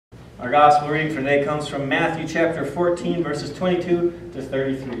Our gospel reading for today comes from Matthew chapter 14, verses 22 to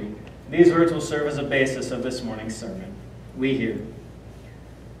 33. These words will serve as a basis of this morning's sermon. We hear.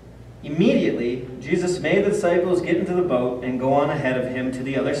 Immediately, Jesus made the disciples get into the boat and go on ahead of him to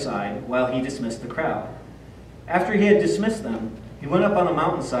the other side while he dismissed the crowd. After he had dismissed them, he went up on a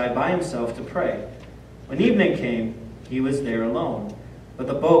mountainside by himself to pray. When evening came, he was there alone. But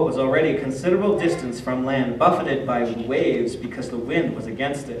the boat was already a considerable distance from land, buffeted by waves because the wind was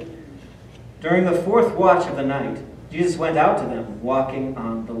against it. During the fourth watch of the night, Jesus went out to them, walking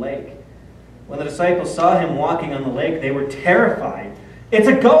on the lake. When the disciples saw him walking on the lake, they were terrified. "It's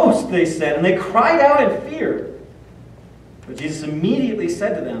a ghost," they said, and they cried out in fear. But Jesus immediately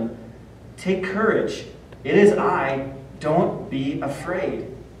said to them, "Take courage. It is I. Don't be afraid."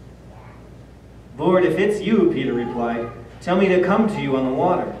 "Lord, if it's you," Peter replied, "tell me to come to you on the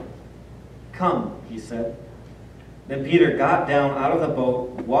water." "Come," he said. Then Peter got down out of the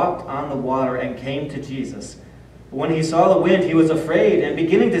boat, walked on the water, and came to Jesus. But when he saw the wind, he was afraid, and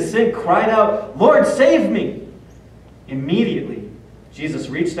beginning to sink, cried out, "Lord, save me!" Immediately, Jesus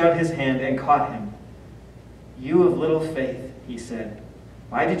reached out his hand and caught him. "You of little faith," he said,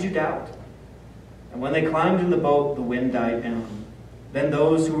 "why did you doubt?" And when they climbed in the boat, the wind died down. Then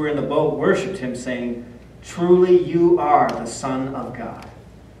those who were in the boat worshipped him, saying, "Truly you are the Son of God."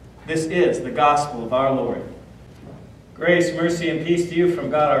 This is the gospel of our Lord. Grace, mercy, and peace to you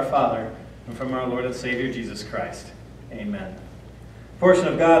from God our Father and from our Lord and Savior Jesus Christ. Amen. The portion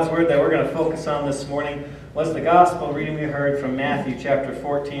of God's Word that we're going to focus on this morning was the gospel reading we heard from Matthew chapter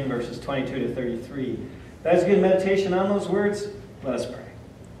 14, verses 22 to 33. As we get meditation on those words, let us pray.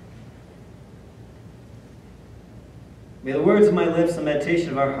 May the words of my lips and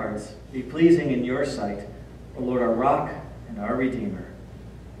meditation of our hearts be pleasing in your sight, O Lord, our rock and our Redeemer.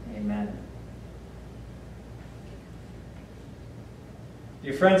 Amen.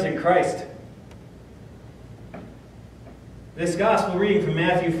 Dear friends in Christ, this gospel reading from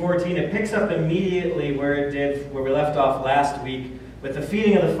Matthew 14, it picks up immediately where it did, where we left off last week with the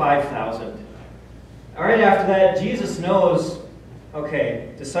feeding of the 5,000. All right, after that, Jesus knows, okay,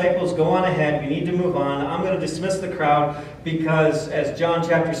 disciples, go on ahead. We need to move on. I'm going to dismiss the crowd because, as John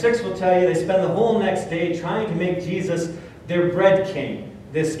chapter 6 will tell you, they spend the whole next day trying to make Jesus their bread king,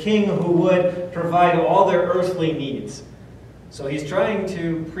 this king who would provide all their earthly needs. So he's trying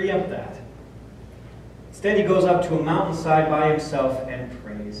to preempt that. Instead, he goes up to a mountainside by himself and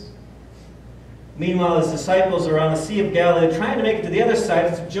prays. Meanwhile, his disciples are on the Sea of Galilee trying to make it to the other side.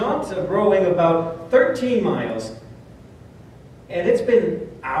 It's a jaunt of rowing about 13 miles. And it's been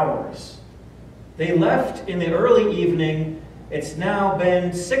hours. They left in the early evening. It's now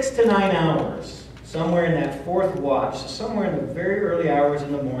been 6 to 9 hours, somewhere in that fourth watch, somewhere in the very early hours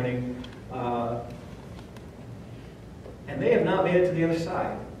in the morning. And they have not made it to the other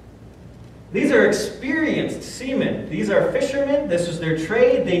side. These are experienced seamen. These are fishermen. This was their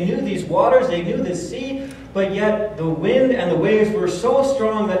trade. They knew these waters. They knew this sea. But yet the wind and the waves were so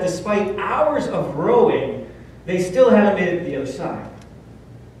strong that despite hours of rowing, they still haven't made it to the other side.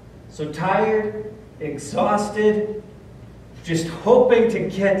 So tired, exhausted, just hoping to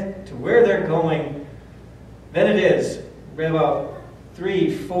get to where they're going. Then it is about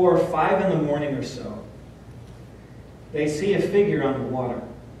 3, 4, 5 in the morning or so. They see a figure on the water.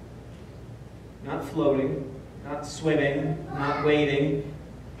 Not floating, not swimming, not wading,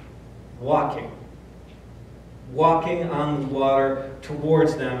 walking. Walking on the water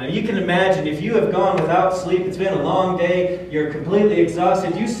towards them. And you can imagine if you have gone without sleep, it's been a long day, you're completely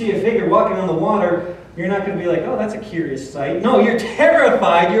exhausted, you see a figure walking on the water, you're not going to be like, oh, that's a curious sight. No, you're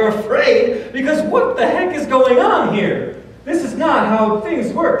terrified, you're afraid, because what the heck is going on here? This is not how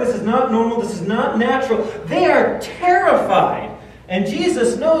things work. This is not normal. This is not natural. They are terrified. And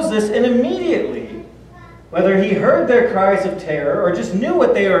Jesus knows this, and immediately, whether he heard their cries of terror or just knew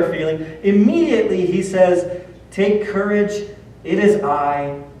what they were feeling, immediately he says, "Take courage. It is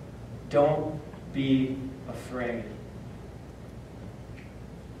I. Don't be afraid."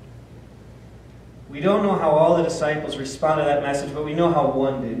 We don't know how all the disciples responded to that message, but we know how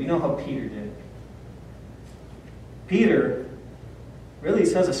one did. We know how Peter did. Peter really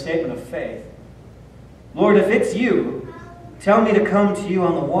says a statement of faith. "Lord, if it's you, tell me to come to you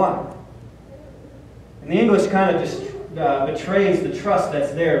on the water." And the English kind of just betrays the trust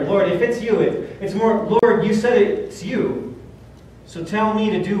that's there. Lord, if it's you, it's more, Lord, you said it's you. So tell me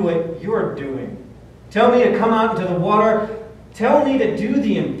to do what you're doing. Tell me to come out into the water. Tell me to do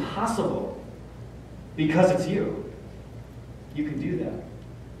the impossible because it's you. You can do that.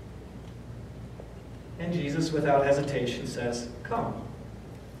 And Jesus, without hesitation, says, "Come."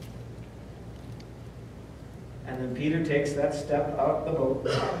 And then Peter takes that step out of the boat,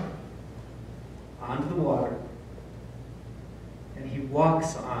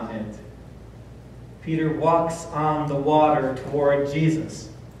 Peter walks on the water toward Jesus.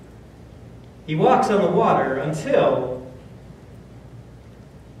 He walks on the water until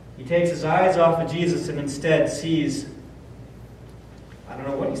he takes his eyes off of Jesus and instead sees, I don't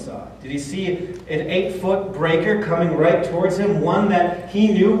know what he saw. Did he see an 8-foot breaker coming right towards him? One that he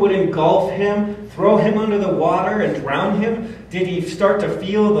knew would engulf him, throw him under the water and drown him? Did he start to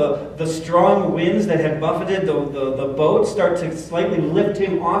feel the strong winds that had buffeted the boat start to slightly lift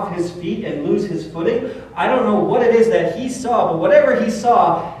him off his feet and lose his footing? I don't know what it is that he saw, but whatever he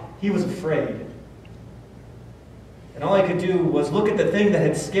saw, he was afraid. And all he could do was look at the thing that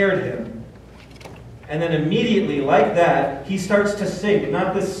had scared him. And then immediately, like that, he starts to sink.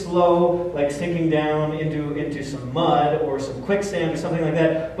 Not this slow, like sinking down into some mud or some quicksand or something like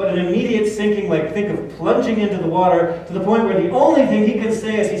that, but an immediate sinking, like think of plunging into the water to the point where the only thing he can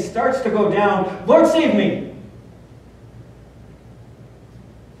say as he starts to go down, "Lord, save me!"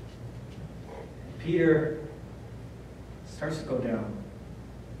 Peter starts to go down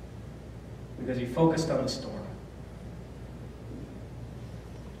because he focused on the storm.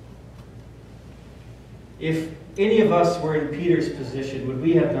 If any of us were in Peter's position, would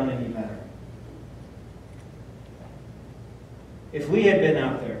we have done any better? If we had been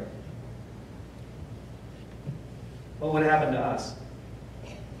out there, what would happen to us?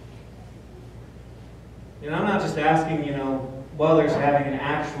 I'm not just asking, while there's having an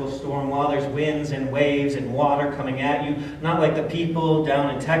actual storm, while there's winds and waves and water coming at you, not like the people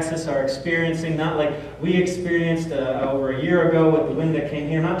down in Texas are experiencing, not like we experienced over a year ago with the wind that came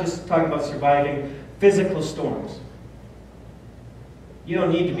here, not just talking about surviving physical storms. You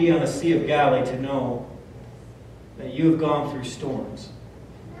don't need to be on the Sea of Galilee to know that you have gone through storms.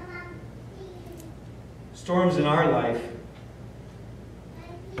 Storms in our life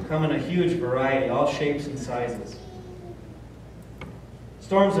come in a huge variety, all shapes and sizes.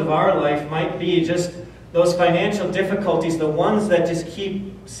 Storms of our life might be just those financial difficulties, the ones that just keep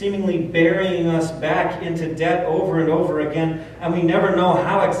seemingly burying us back into debt over and over again, and we never know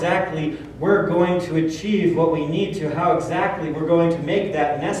how exactly we're going to achieve what we need to, how exactly we're going to make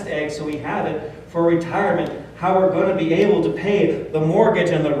that nest egg so we have it for retirement, how we're going to be able to pay the mortgage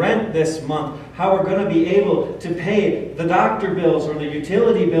and the rent this month, how we're going to be able to pay the doctor bills or the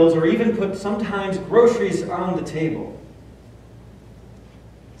utility bills, or even put sometimes groceries on the table.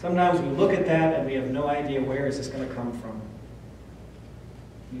 Sometimes we look at that and we have no idea where is this going to come from.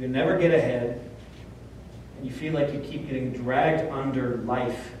 You can never get ahead, and you feel like you keep getting dragged under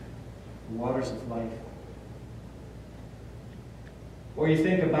life, the waters of life. Or you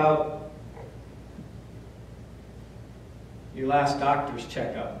think about your last doctor's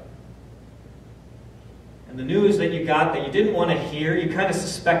checkup. And the news that you got that you didn't want to hear, you kind of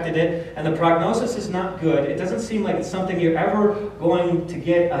suspected it, and the prognosis is not good. It doesn't seem like it's something you're ever going to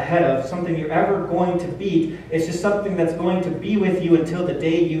get ahead of, something you're ever going to beat. It's just something that's going to be with you until the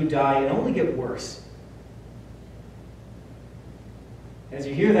day you die and only get worse. As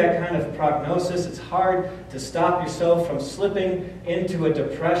you hear that kind of prognosis, it's hard to stop yourself from slipping into a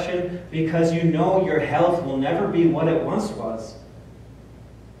depression because you know your health will never be what it once was.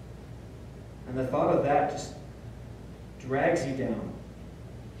 And the thought of that just drags you down.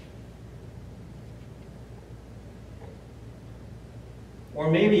 Or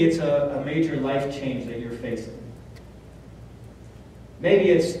maybe it's a major life change that you're facing. Maybe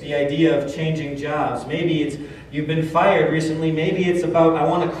it's the idea of changing jobs. Maybe it's you've been fired recently. Maybe it's about I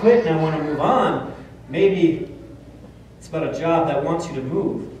want to quit and I want to move on. Maybe it's about a job that wants you to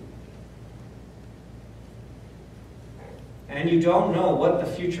move. And you don't know what the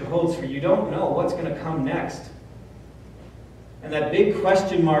future holds for you. You don't know what's going to come next. And that big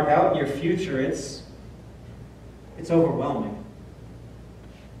question mark out in your future, it's overwhelming.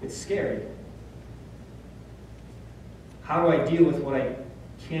 It's scary. How do I deal with what I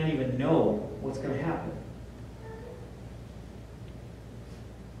can't even know what's going to happen?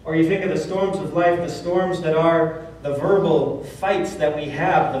 Or you think of the storms of life, the storms that are the verbal fights that we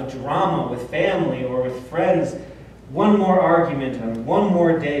have, the drama with family or with friends. One more argument on one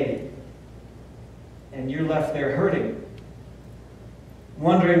more day, and you're left there hurting,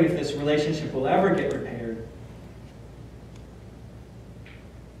 wondering if this relationship will ever get repaired.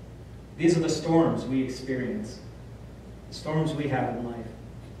 These are the storms we experience, the storms we have in life.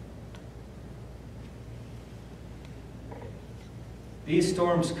 These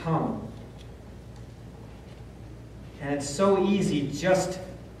storms come, and it's so easy just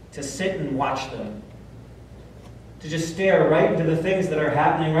to sit and watch them. To just stare right into the things that are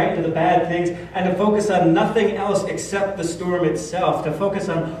happening, right into the bad things, and to focus on nothing else except the storm itself. To focus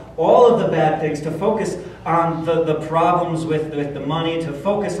on all of the bad things. To focus on the problems with the money. To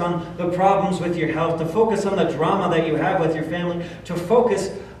focus on the problems with your health. To focus on the drama that you have with your family. To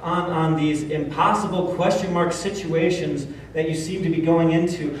focus on these impossible question mark situations that you seem to be going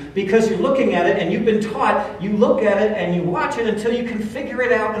into. Because you're looking at it and you've been taught, you look at it and you watch it until you can figure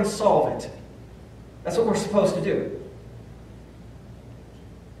it out and solve it. That's what we're supposed to do.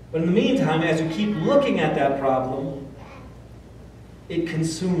 But in the meantime, as we keep looking at that problem, it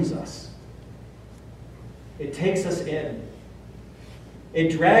consumes us. It takes us in.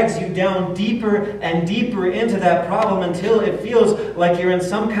 It drags you down deeper and deeper into that problem until it feels like you're in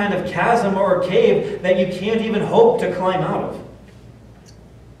some kind of chasm or cave that you can't even hope to climb out of.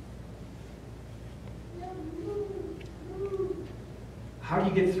 How do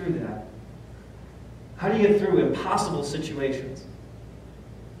you get through that? How do you get through impossible situations?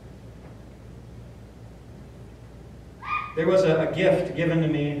 There was a gift given to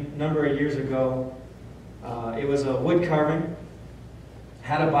me a number of years ago. It was a wood carving,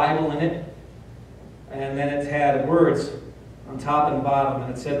 had a Bible in it, and then it had words on top and bottom,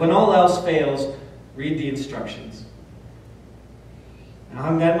 and it said, "When all else fails, read the instructions." And I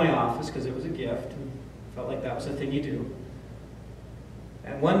hung that in my office because it was a gift, and felt like that was the thing you do.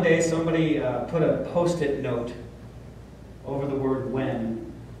 And one day somebody put a post-it note over the word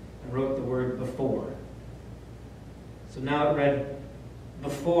 "when" and wrote the word "before." So now it read,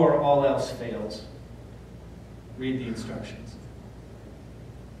 "Before all else fails, read the instructions."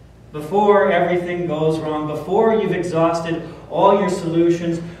 Before everything goes wrong, before you've exhausted all your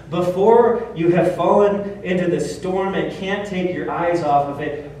solutions, before you have fallen into the storm and can't take your eyes off of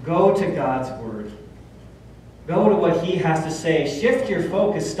it, go to God's Word. Go to what He has to say. Shift your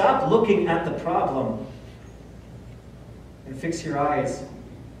focus. Stop looking at the problem. And fix your eyes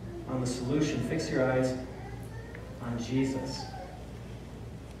on the solution. Fix your eyes on Jesus.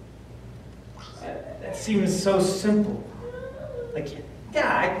 That seems so simple. Like,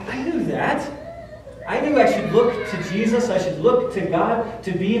 yeah, I knew that. I knew I should look to Jesus. I should look to God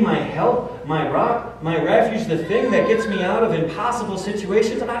to be my help, my rock, my refuge, the thing that gets me out of impossible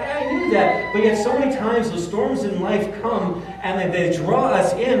situations. I knew that. But yet so many times the storms in life come and they draw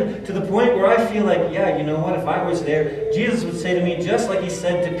us in to the point where I feel like, yeah, you know what? If I was there, Jesus would say to me, just like He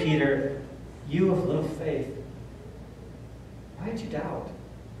said to Peter, "You of little faith, why did you doubt?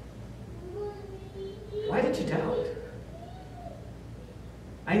 Why did you doubt?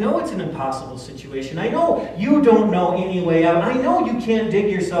 I know it's an impossible situation. I know you don't know any way out. I know you can't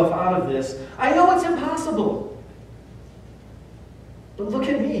dig yourself out of this. I know it's impossible. But look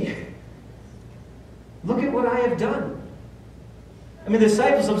at me. Look at what I have done." I mean, the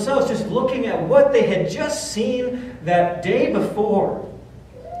disciples themselves, just looking at what they had just seen that day before.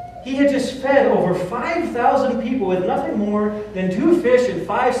 He had just fed over 5,000 people with nothing more than 2 fish and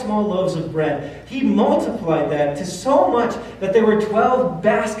 5 small loaves of bread. He multiplied that to so much that there were 12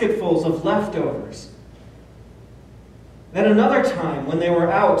 basketfuls of leftovers. Then another time, when they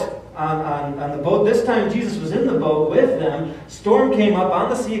were out on the boat, this time Jesus was in the boat with them. Storm came up on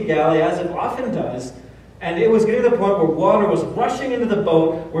the Sea of Galilee, as it often does. And it was getting to the point where water was rushing into the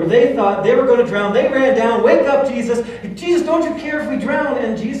boat, where they thought they were going to drown. They ran down, "Wake up, Jesus! Jesus, don't you care if we drown?"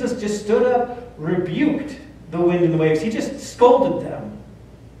 And Jesus just stood up, rebuked the wind and the waves. He just scolded them,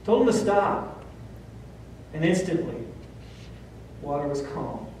 told them to stop. And instantly, water was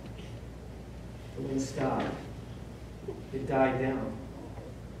calm. The wind stopped. It died down.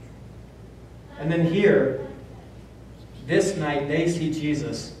 And then here, this night, they see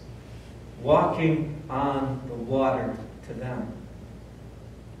Jesus walking on the water to them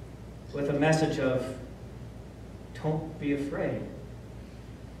with a message of, "Don't be afraid.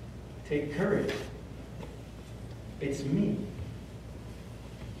 Take courage. It's me."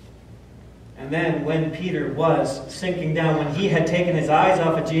 And then when Peter was sinking down, when he had taken his eyes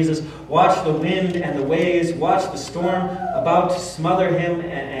off of Jesus, watched the wind and the waves, watched the storm about to smother him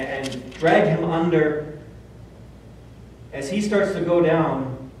and drag him under, as he starts to go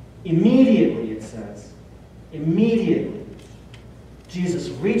down, immediately, it says, immediately, Jesus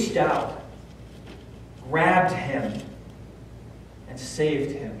reached out, grabbed him, and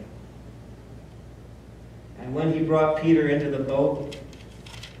saved him. And when He brought Peter into the boat,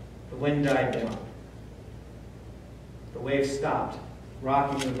 the wind died down. The waves stopped,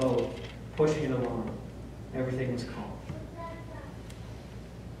 rocking the boat, pushing it along. Everything was calm.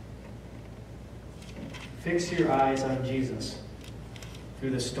 Fix your eyes on Jesus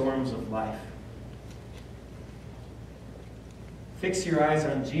through the storms of life. Fix your eyes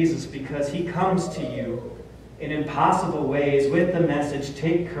on Jesus because He comes to you in impossible ways with the message,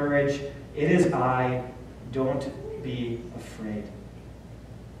 take courage, it is I, don't be afraid.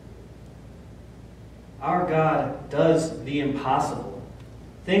 Our God does the impossible.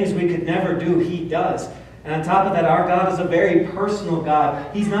 Things we could never do, He does. And on top of that, our God is a very personal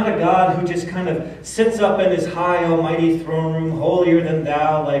God. He's not a God who just kind of sits up in His high, almighty throne room, holier than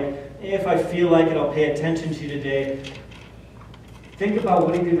thou, like, if I feel like it, I'll pay attention to you today. Think about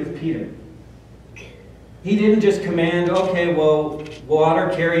what He did with Peter. He didn't just command, okay, well,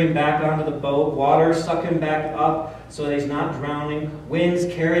 water, carry him back onto the boat, water, suck him back up so that he's not drowning, winds,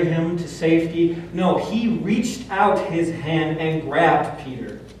 carry him to safety. No, He reached out His hand and grabbed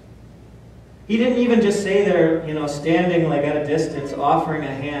Peter. He didn't even just stay there, standing like at a distance, offering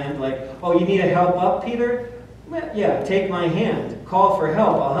a hand, like, oh, you need a help up, Peter? Yeah, take my hand. Call for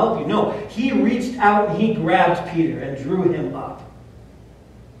help. I'll help you. No, He reached out and He grabbed Peter and drew him up.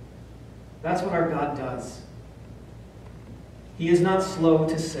 That's what our God does. He is not slow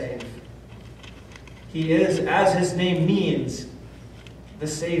to save. He is, as His name means, the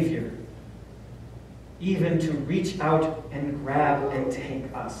Savior, even to reach out and grab and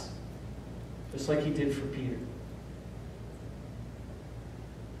take us, just like He did for Peter.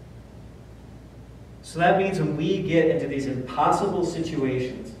 So that means when we get into these impossible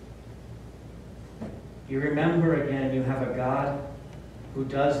situations, you remember again you have a God who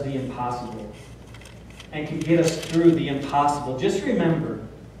does the impossible and can get us through the impossible. Just remember,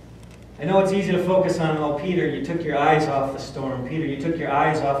 I know it's easy to focus on, oh, Peter, you took your eyes off the storm. Peter, you took your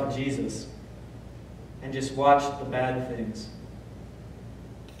eyes off of Jesus and just watched the bad things.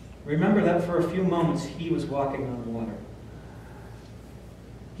 Remember that for a few moments He was walking on water.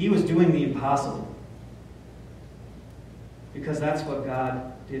 He was doing the impossible because that's what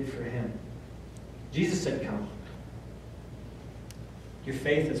God did for Him. Jesus said, come. Your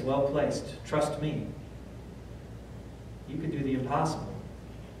faith is well placed. Trust me. You can do the impossible.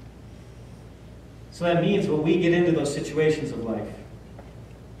 So that means when we get into those situations of life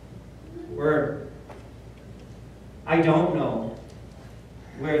where I don't know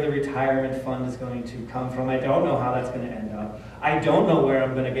where the retirement fund is going to come from. I don't know how that's going to end up. I don't know where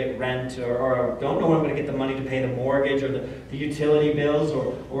I'm going to get rent or don't know where I'm going to get the money to pay the mortgage or the utility bills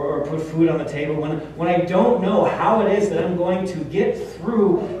or put food on the table. When I don't know how it is that I'm going to get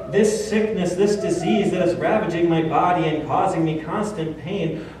through this sickness, this disease that is ravaging my body and causing me constant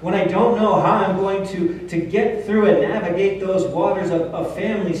pain, when I don't know how I'm going to get through and navigate those waters of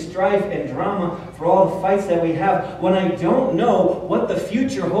family strife and drama for all the fights that we have, when I don't know what the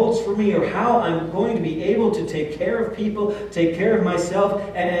future holds for me or how I'm going to be able to take care of people, take care of myself,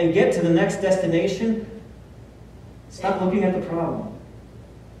 and get to the next destination, stop looking at the problem.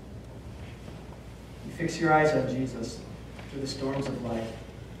 You fix your eyes on Jesus through the storms of life.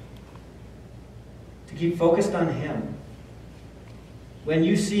 To keep focused on Him when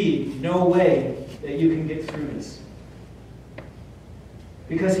you see no way that you can get through this.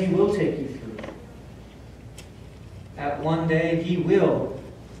 Because He will take you through. At one day, He will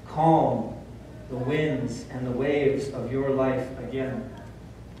calm the winds and the waves of your life again.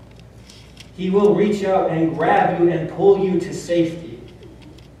 He will reach out and grab you and pull you to safety.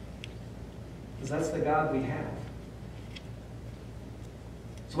 Because that's the God we have.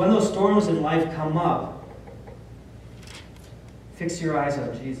 So when those storms in life come up, fix your eyes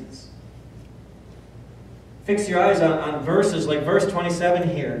on Jesus. Fix your eyes on verses like verse 27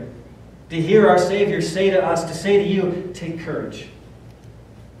 here. To hear our Savior say to us, to say to you, take courage.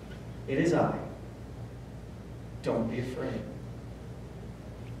 It is I. Don't be afraid.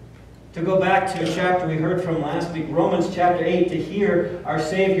 To go back to a chapter we heard from last week, Romans chapter 8, to hear our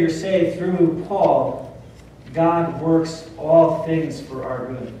Savior say through Paul, God works all things for our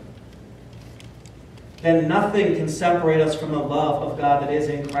good. Then nothing can separate us from the love of God that is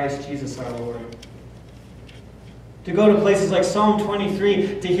in Christ Jesus our Lord. To go to places like Psalm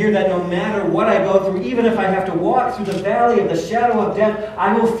 23, to hear that no matter what I go through, even if I have to walk through the valley of the shadow of death,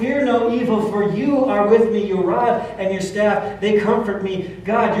 I will fear no evil, for you are with me, your rod and your staff, they comfort me.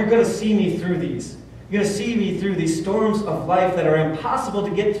 God, you're going to see me through these. You're going to see me through these storms of life that are impossible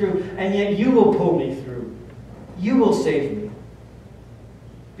to get through, and yet you will pull me through. You will save me.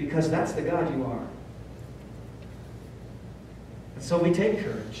 Because that's the God you are. And so we take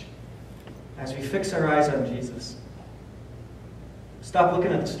courage as we fix our eyes on Jesus. Stop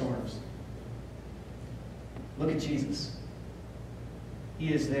looking at the storms. Look at Jesus.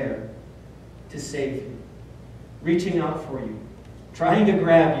 He is there to save you, reaching out for you, trying to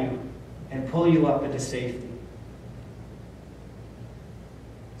grab you and pull you up into safety.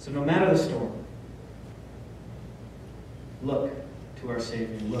 So no matter the storm, look to our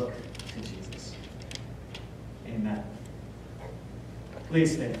Savior. Look to Jesus. Amen.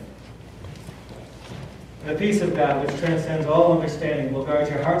 Please stand. The peace of God, which transcends all understanding, will guard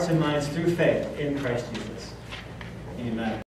your hearts and minds through faith in Christ Jesus. Amen.